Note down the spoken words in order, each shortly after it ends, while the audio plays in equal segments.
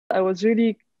I was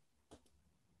really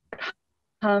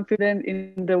confident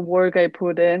in the work I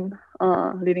put in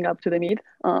leading up to the meet.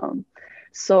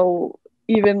 So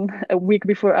even a week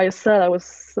before ISL, I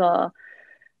was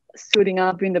suiting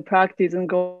up in the practice and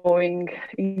going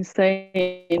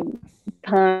insane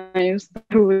times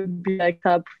that would be like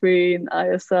top 3 in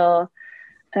ISL.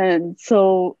 And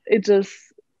so it just,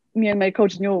 me and my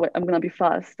coach knew I'm gonna be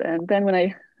fast. And then when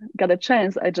I got a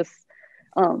chance, I just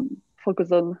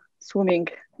focused on swimming,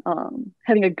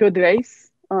 having a good race.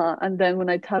 And then when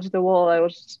I touched the wall,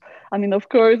 of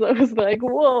course, I was like,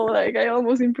 whoa, like I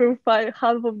almost improved by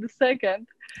half of the second.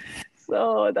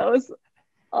 So that was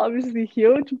obviously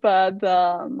huge, but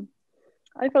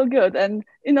I felt good. And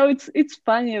it's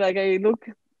funny, like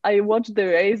I watched the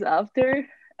race after,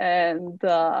 and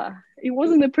it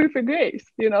wasn't a perfect race,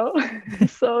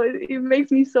 so it makes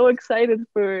me so excited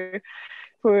for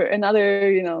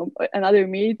another another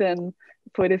meet and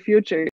for the future.